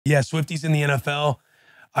Yeah, Swifties in the NFL.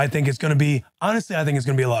 I think it's going to be, honestly, I think it's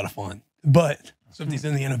going to be a lot of fun. But Swifties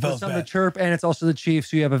in the NFL is Something to bad. chirp, and it's also the Chiefs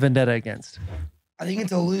who you have a vendetta against. I think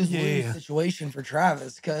it's a lose-lose Yeah. situation for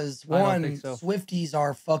Travis because, I don't one, think so. Swifties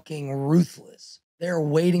are fucking ruthless. They're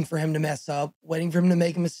waiting for him to mess up, waiting for him to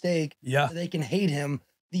make a mistake Yeah. so they can hate him.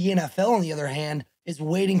 The NFL, on the other hand, is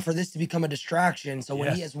waiting for this to become a distraction. So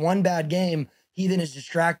when he Yes. has one bad game, he then is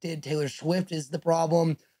distracted. Taylor Swift is the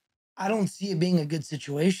problem. I don't see it being a good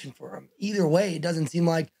situation for him. Either way, it doesn't seem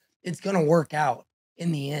like it's going to work out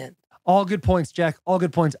in the end. All good points, Jack. All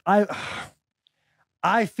good points.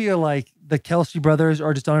 I feel like the Kelce brothers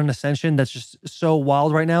are just on an ascension that's just so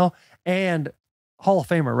wild right now. And Hall of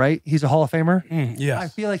Famer, right? He's a Hall of Famer. Yes. I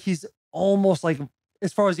feel like he's almost like,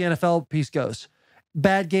 as far as the NFL piece goes,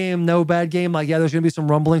 bad game, no bad game. Like, yeah, there's going to be some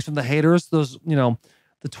rumblings from the haters. Those, you know,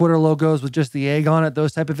 the Twitter logos with just the egg on it,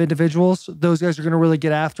 those type of individuals. Those guys are going to really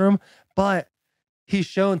get after him. But he's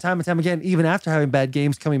shown time and time again, even after having bad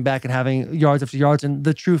games, coming back and having yards after yards. And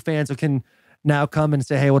the true fans can now come and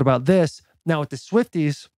say, hey, what about this? Now with the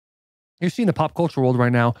Swifties, you're seeing the pop culture world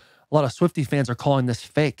right now. A lot of Swiftie fans are calling this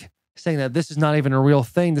fake, saying that this is not even a real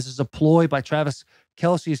thing. This is a ploy by Travis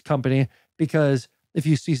Kelce's company, because if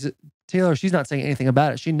you see Taylor, she's not saying anything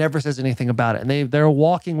about it. She never says anything about it. And they're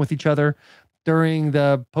walking with each other during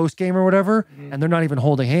the post game or whatever, and they're not even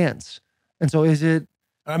holding hands. And so is it,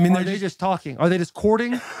 I mean, are they just talking? Are they just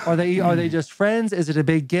courting? Are they just friends? Is it a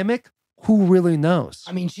big gimmick? Who really knows?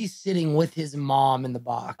 I mean, she's sitting with his mom in the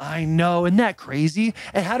box. I know. Isn't that crazy?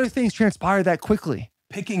 And how do things transpire that quickly?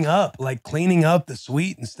 picking up, like cleaning up the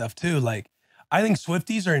suite and stuff too. Like, I think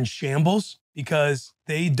Swifties are in shambles because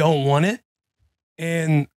they don't want it.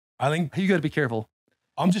 And I think You got to be careful.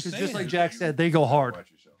 I'm just 'Cause saying. just like Jack said, they go hard. I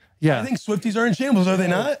Yeah. think Swifties are in shambles, are they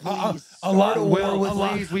not? A lot of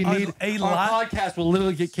We need a our lot. podcast will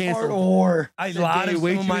literally get Start a canceled. war. A Said lot Dave of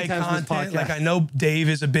way some of too my many times in this content, like podcast. I know Dave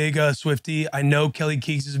is a big Swiftie. I know Kelly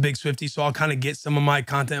Keeks is a big Swiftie, so I'll kind of get some of my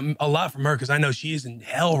content a lot from her because I know she is in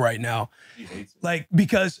hell right now. She hates it. Like,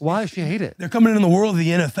 because Why does she hate it? they're coming in the world of the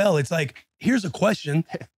NFL. It's like, here's a question: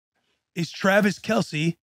 is Travis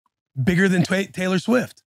Kelce bigger than Taylor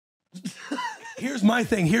Swift? Here's my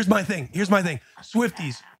thing.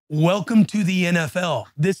 Swifties, welcome to the NFL.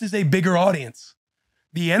 This is a bigger audience.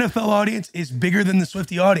 The NFL audience is bigger than the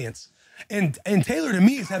Swiftie audience. And Taylor, to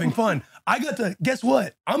me, is having fun. I got to, guess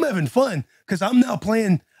what? I'm having fun because I'm now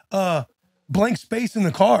playing blank space in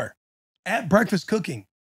the car at breakfast cooking.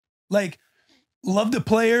 Like, love the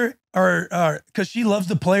player, or because she loves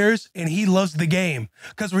the players and he loves the game.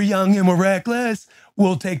 Because we're young and we're reckless.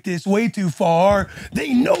 We'll take this way too far.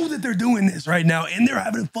 They know that they're doing this right now and they're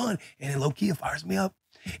having fun. And low-key, it fires me up.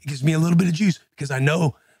 It gives me a little bit of juice because I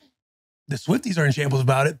know the Swifties are in shambles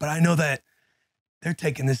about it, but I know that they're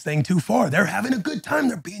taking this thing too far. They're having a good time.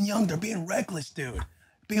 They're being young. They're being reckless, dude.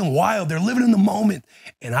 Being wild. They're living in the moment.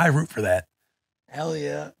 And I root for that. Hell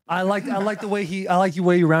yeah. I like the way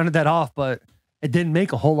you rounded that off, but it didn't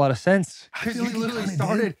make a whole lot of sense. I Because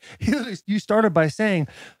feel like you started by saying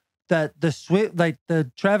that the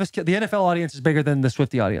NFL audience is bigger than the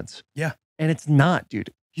Swiftie audience. Yeah. And it's not,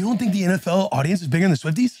 dude. You don't think the NFL audience is bigger than the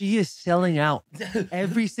Swifties? She is selling out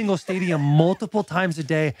every single stadium multiple times a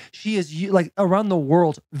day. She is like around the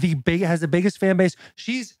world, has the biggest fan base.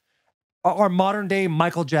 She's our modern day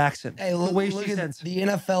Michael Jackson. Hey, the look, way look she at sends. the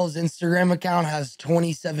NFL's Instagram account has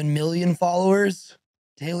 27 million followers.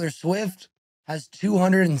 Taylor Swift has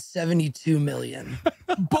 272 million.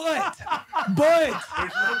 But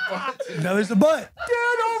no, there's a but.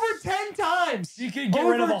 Dude, over 10 times. You could get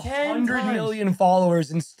rid of 100 million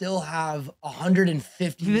followers and still have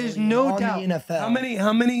 150 There's million no on doubt. the NFL. How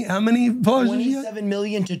many followers did you have? 27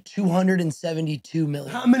 million to 272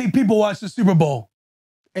 million. How many people watch the Super Bowl?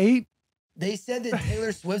 8? They said that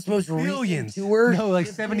Taylor Swift's most recent Billions. tour. No, like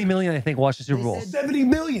 70 million, I think, watched the Super They Bowl. said 70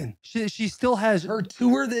 million. She still has Her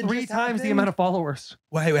tour that 3 just times the happened, amount of followers.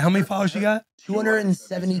 Wait, how many followers you got?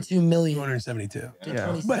 272 million. 272. to Yeah.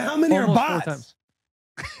 27. But how many Almost are 4 bots? times.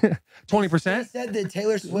 They 20%? said that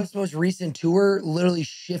Taylor Swift's most recent tour literally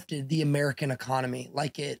shifted the American economy.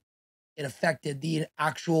 Like it affected the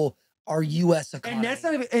actual our U.S. economy. And that's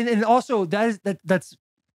not even, and also that's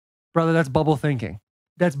brother, that's bubble thinking.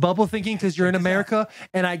 That's bubble thinking because you're in Check this America,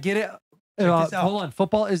 and I get it. this out. Hold on,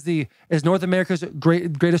 football is North America's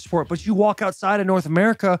greatest sport, but you walk outside of North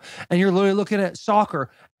America and you're literally looking at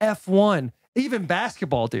soccer, F1, even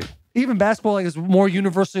basketball, dude. Even basketball is more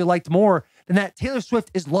universally liked more than that. Taylor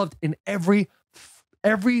Swift is loved in every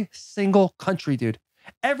single country, dude.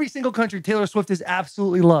 Every single country, Taylor Swift is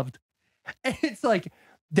absolutely loved. And it's like,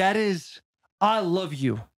 that is, I love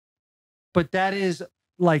you. But that is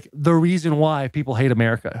like the reason why people hate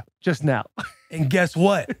America just now. And guess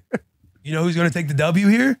what? You know who's going to take the W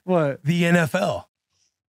here? What? The NFL.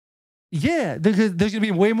 Yeah, there's going to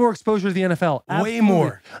be way more exposure to the NFL. Absolutely. Way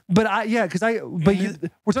more. But we're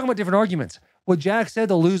talking about different arguments. What Jack said,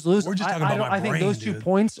 the lose-lose. We're just talking about my I think brain, those 2 dude.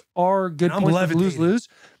 points are good And I'm points for levitating. lose-lose.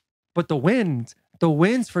 But the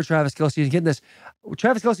wins for Travis Kelce is getting this.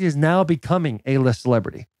 Travis Kelce is now becoming a list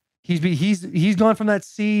celebrity. He's gone from that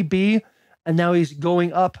C, B, and now he's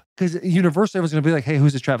going up because universally everyone's going to be like, hey,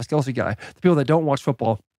 who's this Travis Kelce guy? The people that don't watch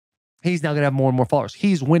football, he's now going to have more and more followers.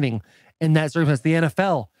 He's winning in that circumstance. The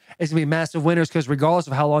NFL is going to be massive winners because regardless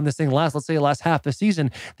of how long this thing lasts, let's say it lasts half the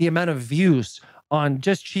season, the amount of views on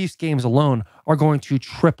just Chiefs games alone are going to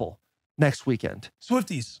triple next weekend.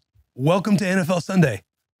 Swifties, welcome to NFL Sunday.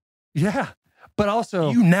 Yeah. But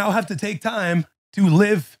also, You now have to take time to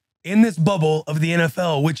live in this bubble of the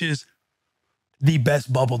NFL, which is the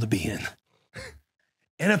best bubble to be in.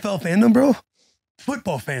 NFL fandom, bro.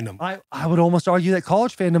 Football fandom. I would almost argue that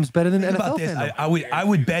college fandom's better than Think NFL about this. fandom. I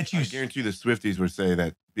would bet you I guarantee the Swifties would say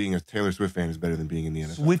that being a Taylor Swift fan is better than being in the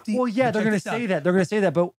NFL. Swifty. Well, yeah, but they're check going to this out. say that. They're going to say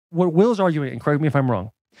that. But what Will's arguing, and correct me if I'm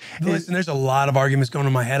wrong. Listen, there's a lot of arguments going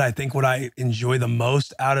in my head. I think what I enjoy the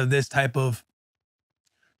most out of this type of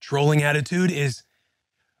trolling attitude is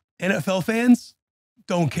NFL fans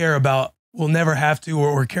don't care about, will never have to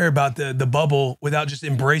or care about the bubble without just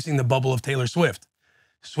embracing the bubble of Taylor Swift.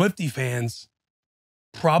 Swiftie fans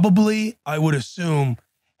probably, I would assume,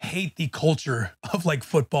 hate the culture of like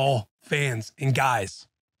football fans and guys.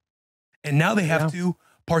 And now they have to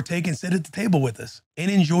partake and sit at the table with us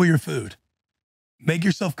and enjoy your food. Make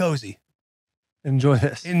yourself cozy. Enjoy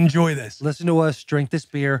this. Enjoy this. Listen to us, drink this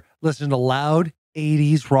beer, listen to loud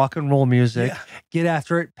 80s rock and roll music, Yeah. get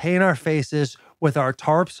after it, paint our faces with our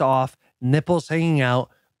tarps off, nipples hanging out,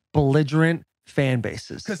 belligerent fan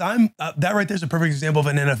bases. Because I'm, that right there's a perfect example of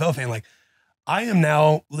an NFL fan. Like, I am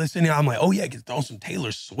now listening. I'm like, oh yeah, get throw some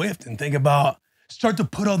Taylor Swift and think about, start to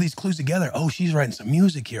put all these clues together. Oh, she's writing some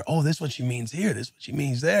music here. Oh, this is what she means here. This is what she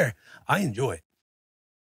means there. I enjoy it.